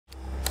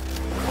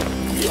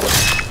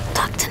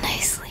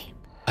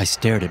I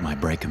stared at my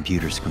bright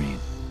computer screen.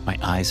 My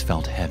eyes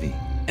felt heavy,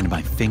 and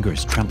my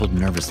fingers trembled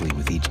nervously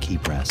with each key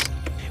press.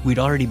 We'd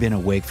already been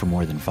awake for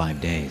more than 5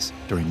 days,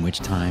 during which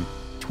time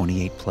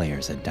 28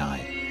 players had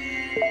died.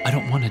 "I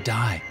don't want to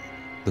die,"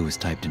 Lewis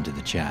typed into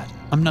the chat.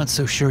 "I'm not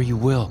so sure you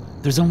will.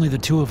 There's only the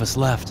 2 of us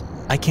left.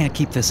 I can't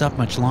keep this up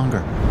much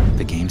longer."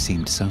 The game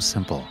seemed so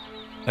simple.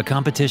 A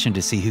competition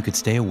to see who could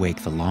stay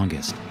awake the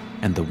longest,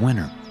 and the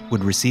winner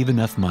would receive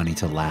enough money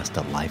to last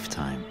a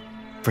lifetime.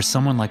 For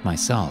someone like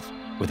myself,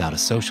 without a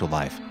social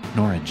life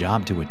nor a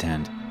job to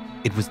attend,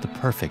 it was the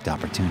perfect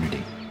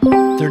opportunity.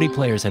 30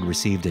 players had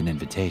received an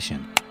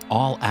invitation,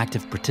 all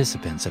active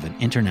participants of an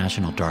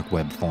international dark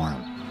web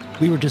forum.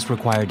 We were just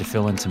required to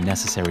fill in some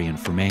necessary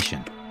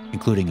information,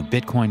 including a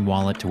Bitcoin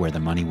wallet to where the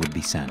money would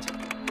be sent.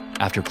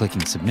 After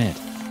clicking submit,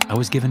 I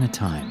was given a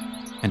time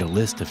and a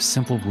list of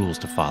simple rules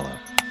to follow.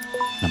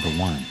 Number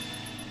 1,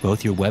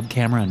 both your web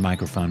camera and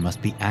microphone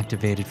must be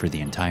activated for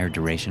the entire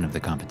duration of the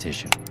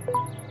competition.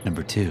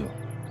 Number 2,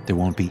 there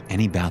won't be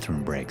any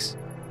bathroom breaks.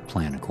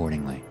 Plan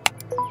accordingly.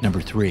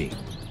 Number 3,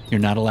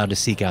 you're not allowed to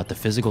seek out the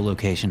physical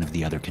location of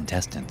the other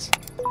contestants.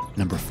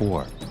 Number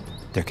 4,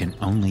 there can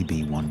only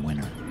be one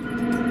winner.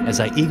 As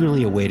I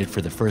eagerly awaited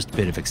for the first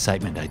bit of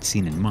excitement I'd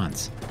seen in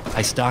months,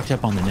 I stocked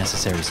up on the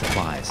necessary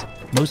supplies,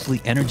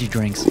 mostly energy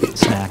drinks,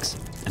 snacks,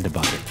 and a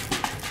bucket.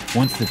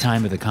 Once the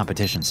time of the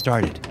competition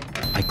started,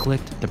 I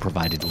clicked the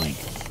provided link.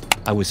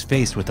 I was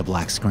faced with a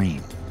black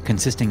screen,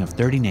 consisting of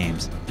 30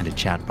 names and a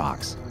chat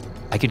box.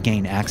 I could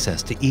gain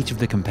access to each of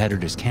the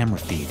competitors' camera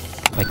feed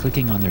by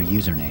clicking on their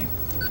username,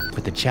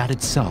 but the chat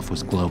itself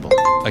was global.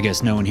 "I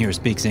guess no one here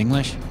speaks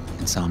English?"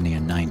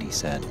 Insomnia90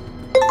 said.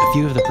 A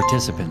few of the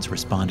participants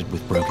responded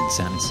with broken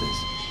sentences.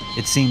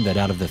 It seemed that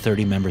out of the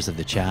 30 members of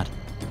the chat,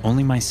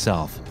 only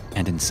myself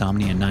and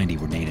Insomnia90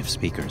 were native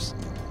speakers.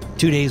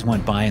 2 days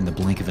went by in the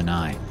blink of an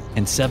eye,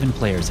 and 7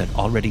 players had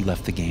already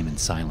left the game in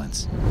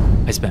silence.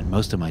 I spent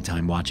most of my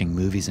time watching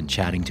movies and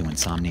chatting to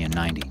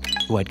Insomnia90,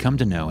 who I'd come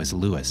to know as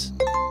Lewis.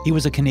 He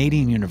was a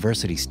Canadian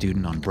university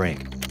student on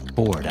break,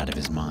 bored out of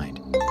his mind.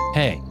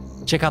 "Hey,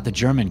 check out the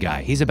German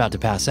guy, he's about to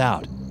pass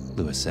out,"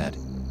 Lewis said.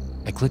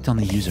 I clicked on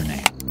the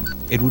username.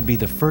 It would be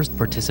the first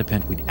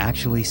participant we'd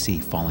actually see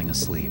falling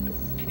asleep.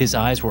 His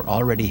eyes were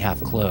already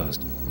half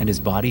closed, and his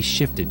body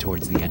shifted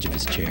towards the edge of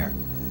his chair.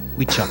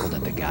 We chuckled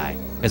at the guy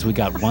as we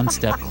got one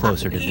step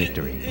closer to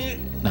victory.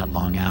 Not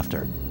long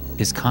after,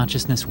 his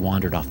consciousness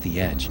wandered off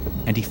the edge,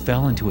 and he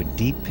fell into a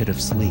deep pit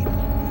of sleep.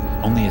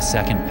 Only a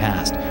second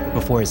passed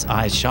before his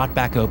eyes shot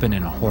back open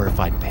in a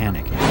horrified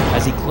panic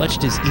as he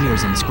clutched his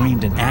ears and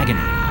screamed in agony.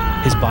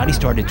 His body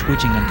started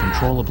twitching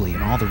uncontrollably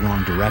in all the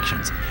wrong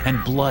directions,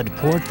 and blood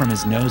poured from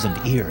his nose and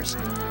ears.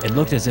 It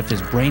looked as if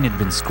his brain had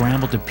been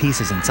scrambled to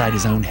pieces inside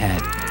his own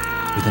head.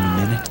 Within a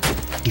minute,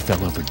 he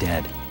fell over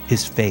dead,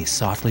 his face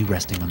softly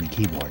resting on the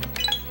keyboard.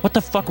 "What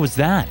the fuck was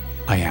that?"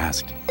 I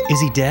asked.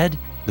 "Is he dead?"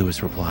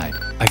 Lewis replied.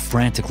 I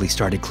frantically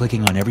started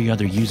clicking on every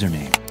other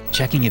username,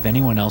 checking if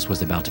anyone else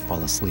was about to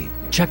fall asleep.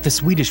 "Check the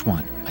Swedish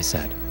one," I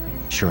said.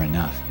 Sure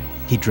enough,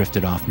 he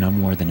drifted off no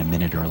more than a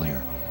minute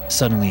earlier.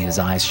 Suddenly his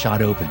eyes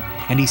shot open,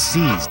 and he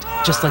seized,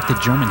 just like the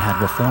German had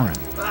before him.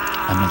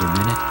 Another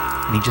minute,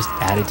 and he just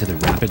added to the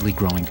rapidly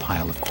growing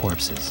pile of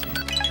corpses.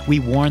 We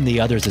warned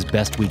the others as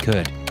best we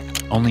could.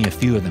 Only a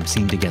few of them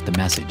seemed to get the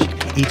message,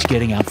 each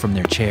getting out from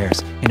their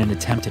chairs in an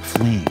attempt at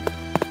fleeing.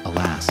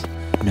 Alas,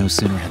 no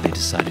sooner had they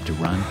decided to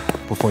run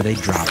before they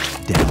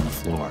dropped dead on the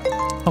floor.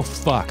 "Oh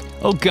fuck,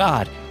 oh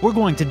God, we're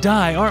going to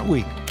die, aren't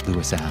we?"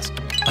 Lewis asked.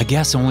 "I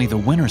guess only the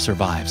winner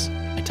survives,"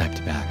 I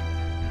typed back.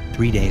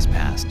 3 days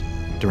passed.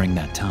 During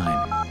that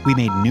time, we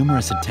made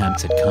numerous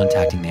attempts at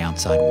contacting the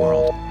outside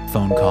world.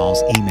 Phone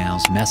calls,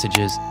 emails,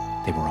 messages,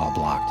 they were all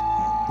blocked.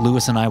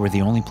 Lewis and I were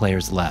the only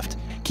players left,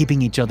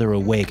 keeping each other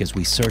awake as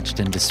we searched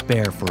in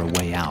despair for a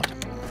way out.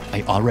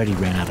 I already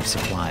ran out of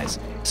supplies,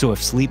 so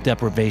if sleep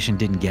deprivation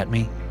didn't get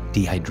me,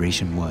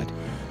 dehydration would.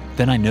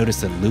 Then I noticed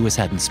that Lewis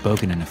hadn't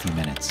spoken in a few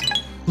minutes.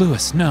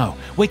 "Lewis, no,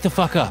 wake the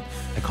fuck up,"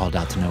 I called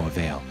out to no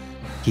avail.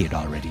 He had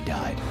already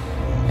died.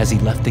 As he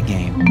left the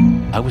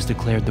game, I was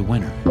declared the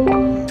winner.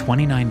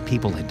 29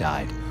 people had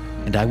died,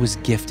 and I was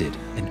gifted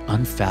an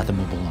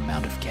unfathomable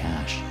amount of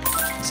cash.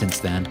 Since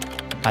then,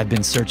 I've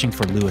been searching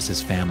for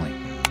Lewis's family.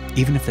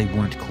 Even if they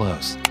weren't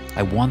close,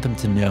 I want them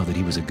to know that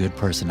he was a good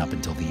person up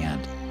until the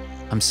end.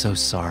 I'm so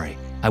sorry.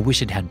 I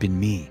wish it had been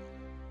me.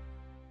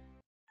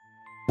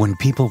 When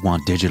people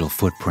want digital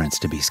footprints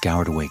to be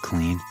scoured away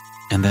clean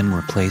and then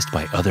replaced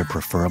by other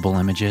preferable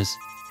images,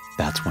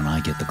 that's when I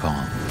get the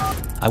call.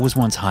 I was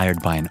once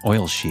hired by an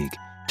oil sheik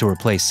to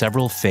replace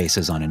several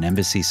faces on an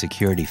embassy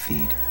security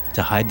feed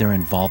to hide their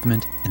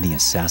involvement in the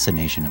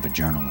assassination of a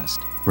journalist.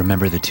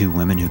 Remember the 2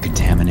 women who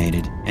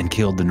contaminated and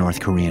killed the North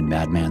Korean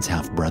madman's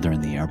half-brother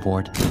in the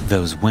airport?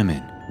 Those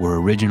women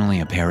were originally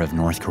a pair of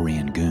North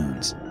Korean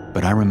goons,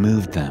 but I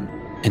removed them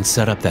and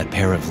set up that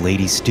pair of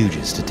lady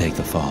stooges to take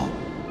the fall.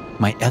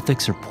 My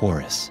ethics are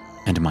porous,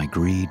 and my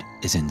greed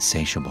is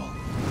insatiable.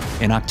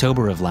 In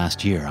October of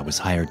last year, I was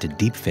hired to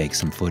deepfake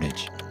some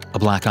footage. A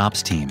black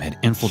ops team had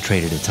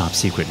infiltrated a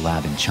top-secret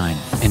lab in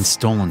China and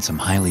stolen some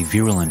highly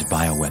virulent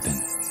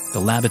bioweapon. The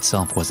lab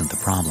itself wasn't the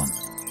problem.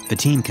 The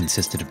team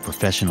consisted of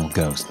professional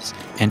ghosts,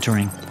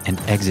 entering and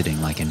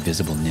exiting like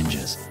invisible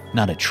ninjas,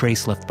 not a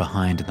trace left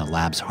behind in the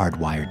lab's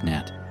hardwired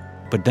net.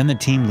 But then the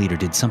team leader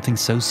did something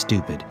so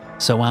stupid,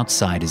 so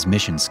outside his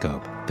mission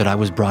scope, that I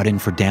was brought in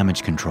for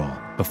damage control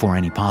before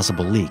any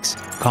possible leaks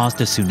caused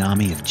a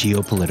tsunami of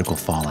geopolitical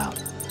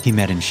fallout. He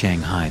met in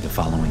Shanghai the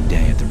following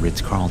day at the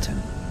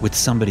Ritz-Carlton with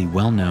somebody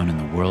well known in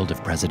the world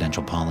of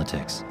presidential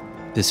politics.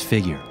 This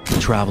figure,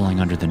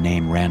 traveling under the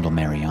name Randall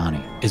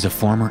Mariani, is a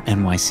former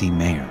NYC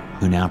mayor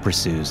who now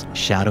pursues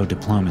shadow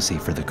diplomacy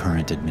for the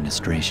current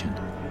administration.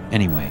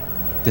 Anyway,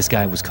 this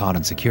guy was caught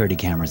on security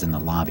cameras in the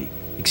lobby,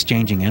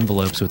 exchanging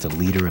envelopes with the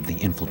leader of the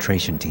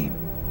infiltration team.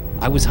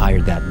 I was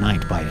hired that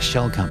night by a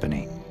shell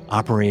company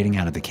operating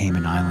out of the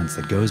Cayman Islands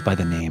that goes by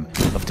the name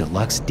of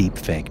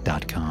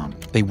DeluxeDeepFake.com.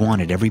 They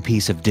wanted every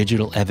piece of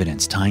digital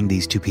evidence tying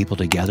these two people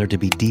together to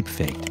be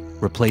deepfaked,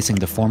 replacing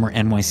the former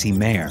NYC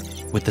mayor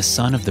with the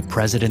son of the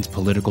president's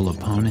political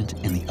opponent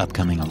in the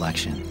upcoming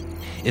election.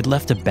 It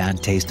left a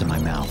bad taste in my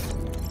mouth,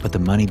 but the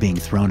money being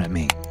thrown at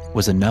me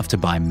was enough to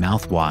buy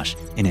mouthwash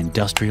in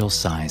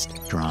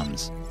industrial-sized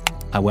drums.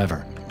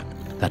 However,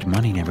 that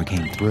money never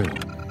came through,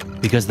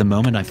 because the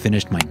moment I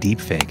finished my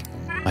deepfake,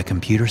 my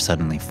computer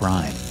suddenly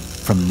fried,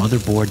 from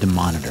motherboard to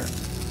monitor,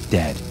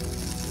 dead.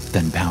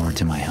 Then power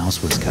to my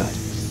house was cut.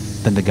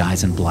 Then the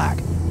guys in black,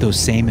 those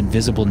same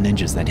invisible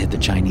ninjas that hid the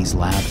Chinese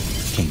lab,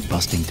 came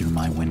busting through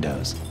my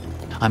windows.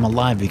 I'm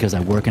alive because I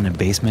work in a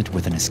basement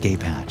with an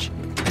escape hatch.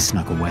 I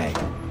snuck away.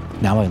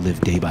 Now I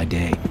live day by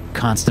day,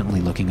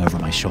 constantly looking over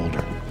my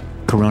shoulder.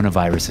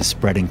 Coronavirus is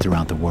spreading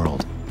throughout the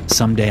world.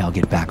 Someday I'll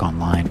get back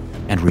online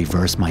and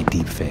reverse my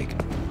deepfake.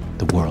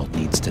 The world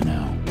needs to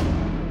know.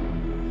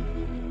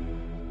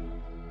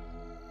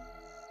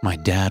 My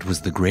dad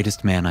was the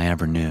greatest man I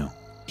ever knew.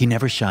 He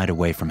never shied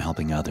away from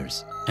helping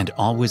others, and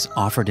always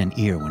offered an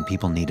ear when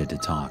people needed to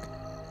talk.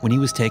 When he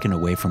was taken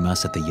away from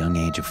us at the young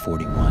age of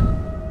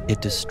 41,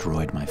 it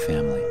destroyed my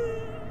family.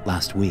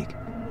 Last week,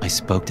 I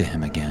spoke to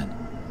him again,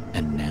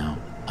 and now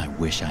I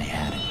wish I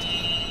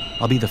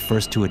hadn't. I'll be the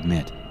first to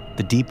admit,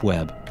 the deep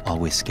web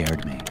always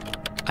scared me.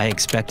 I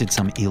expected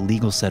some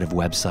illegal set of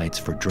websites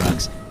for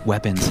drugs,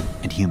 weapons,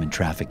 and human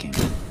trafficking.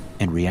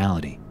 In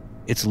reality,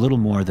 it's little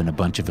more than a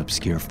bunch of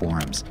obscure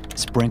forums,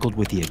 sprinkled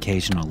with the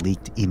occasional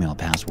leaked email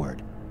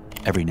password.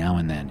 Every now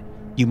and then,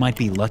 you might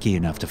be lucky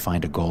enough to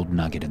find a gold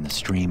nugget in the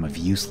stream of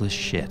useless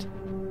shit.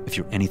 If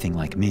you're anything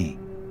like me,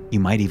 you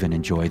might even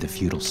enjoy the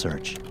futile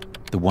search.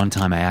 The one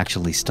time I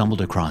actually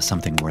stumbled across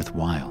something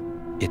worthwhile,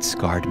 it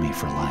scarred me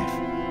for life.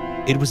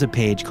 It was a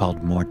page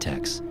called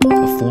Mortex,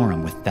 a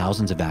forum with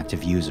thousands of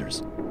active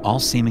users, all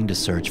seeming to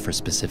search for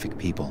specific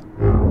people.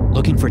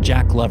 Looking for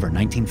Jack Glover,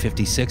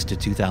 1956 to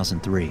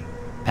 2003.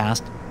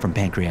 Passed from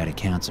pancreatic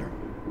cancer,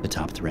 the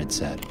top thread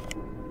said.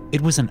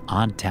 It was an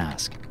odd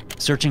task,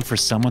 searching for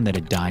someone that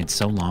had died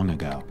so long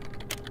ago.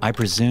 I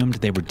presumed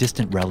they were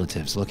distant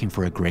relatives looking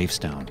for a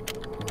gravestone,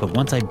 but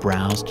once I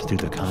browsed through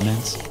the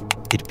comments,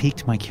 it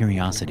piqued my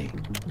curiosity.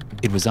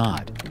 It was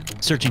odd,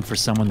 searching for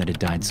someone that had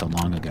died so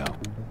long ago.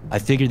 I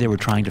figured they were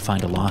trying to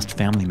find a lost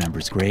family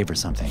member's grave or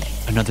something.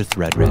 Another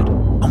thread read,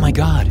 "Oh my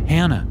God,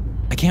 Hannah,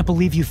 I can't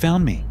believe you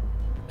found me."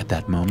 At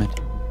that moment,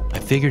 I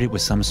figured it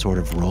was some sort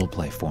of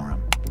roleplay forum.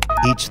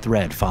 Each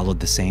thread followed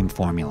the same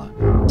formula,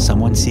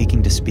 someone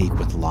seeking to speak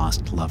with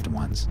lost loved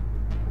ones.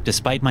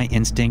 Despite my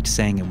instinct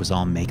saying it was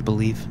all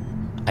make-believe,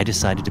 I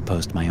decided to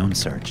post my own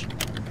search.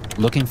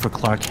 Looking for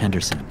Clark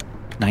Henderson,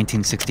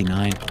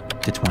 1969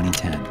 to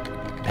 2010,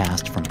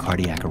 passed from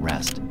cardiac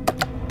arrest.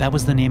 That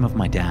was the name of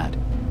my dad.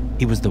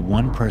 He was the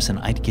one person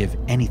I'd give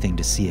anything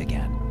to see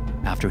again,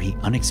 after he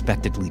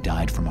unexpectedly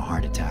died from a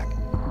heart attack.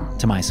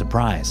 To my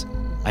surprise,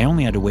 I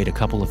only had to wait a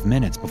couple of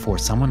minutes before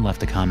someone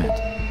left a comment.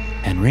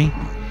 "Henry?"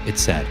 it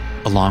said,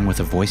 along with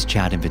a voice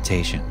chat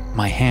invitation.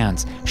 My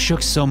hands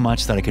shook so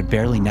much that I could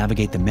barely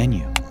navigate the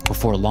menu.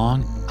 Before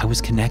long, I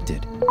was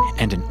connected,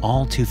 and an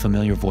all too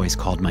familiar voice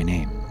called my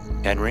name.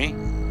 "Henry,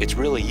 it's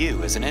really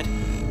you, isn't it?"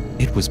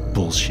 It was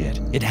bullshit.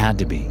 It had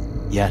to be.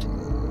 Yet,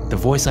 the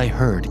voice I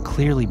heard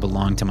clearly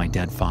belonged to my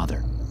dead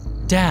father.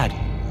 "Dad,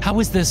 how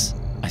is this?"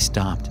 I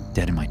stopped,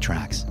 dead in my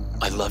tracks.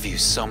 "I love you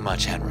so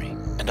much, Henry,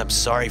 and I'm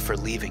sorry for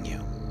leaving you.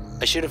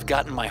 I should have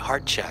gotten my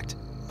heart checked,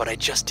 but I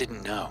just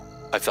didn't know.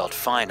 I felt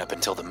fine up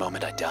until the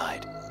moment I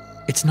died."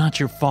 "It's not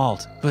your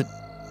fault, but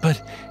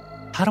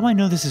how do I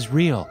know this is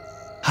real?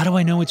 How do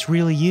I know it's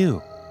really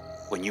you?"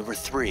 "When you were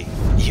 3,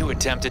 you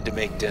attempted to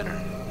make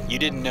dinner. You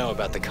didn't know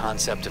about the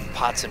concept of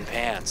pots and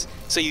pans,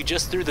 so you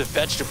just threw the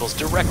vegetables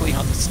directly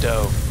on the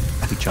stove."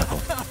 He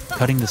chuckled,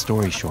 cutting the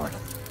story short.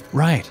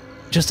 "Right,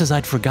 just as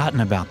I'd forgotten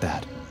about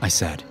that," I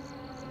said.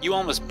 "You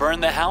almost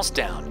burned the house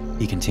down,"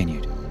 he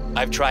continued.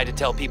 "I've tried to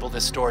tell people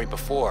this story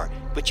before,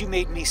 but you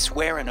made me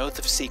swear an oath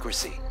of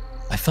secrecy."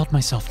 I felt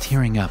myself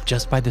tearing up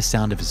just by the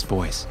sound of his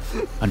voice.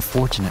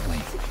 Unfortunately,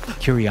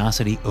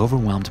 curiosity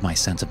overwhelmed my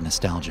sense of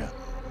nostalgia.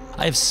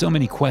 I have so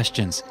many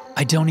questions.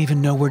 I don't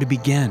even know where to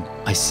begin,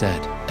 I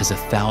said, as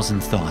 1,000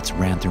 thoughts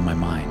ran through my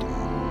mind.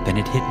 Then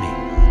it hit me.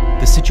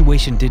 The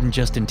situation didn't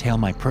just entail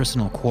my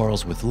personal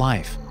quarrels with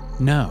life.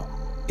 No,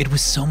 it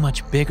was so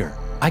much bigger.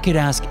 I could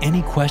ask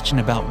any question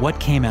about what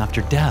came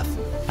after death.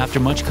 After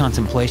much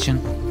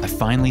contemplation, I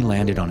finally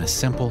landed on a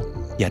simple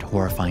yet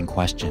horrifying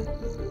question.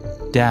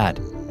 Dad,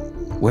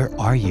 where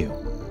are you?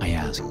 I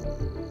asked.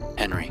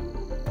 Henry,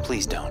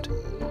 please don't,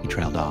 he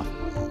trailed off.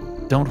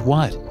 Don't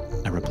what?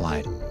 I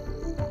replied.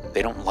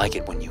 They don't like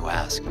it when you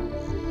ask.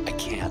 I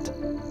can't.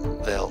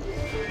 They'll...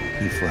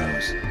 He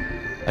froze.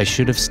 I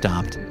should have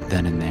stopped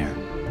then and there,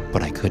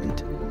 but I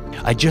couldn't.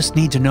 I just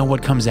need to know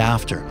what comes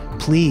after.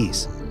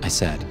 Please, I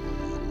said.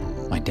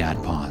 My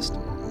dad paused.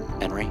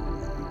 Henry,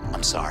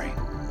 I'm sorry.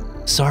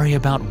 Sorry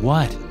about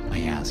what? I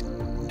asked.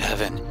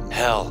 Heaven,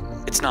 hell,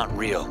 it's not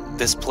real.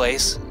 This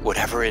place,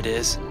 whatever it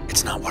is,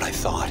 it's not what I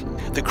thought.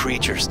 The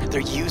creatures,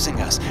 they're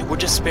using us. We're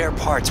just spare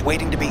parts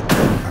waiting to be...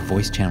 Our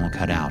voice channel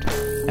cut out,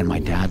 and my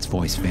dad's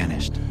voice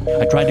vanished.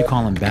 I tried to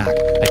call him back.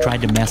 I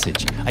tried to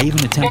message. I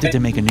even attempted to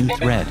make a new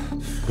thread,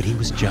 but he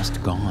was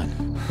just gone.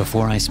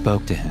 Before I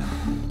spoke to him,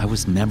 I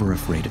was never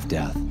afraid of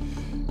death.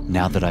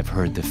 Now that I've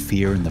heard the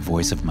fear in the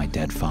voice of my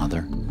dead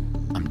father,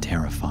 I'm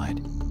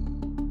terrified.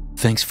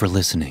 Thanks for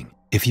listening.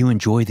 If you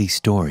enjoy these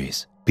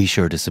stories, be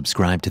sure to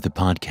subscribe to the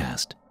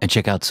podcast and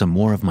check out some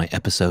more of my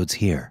episodes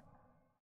here.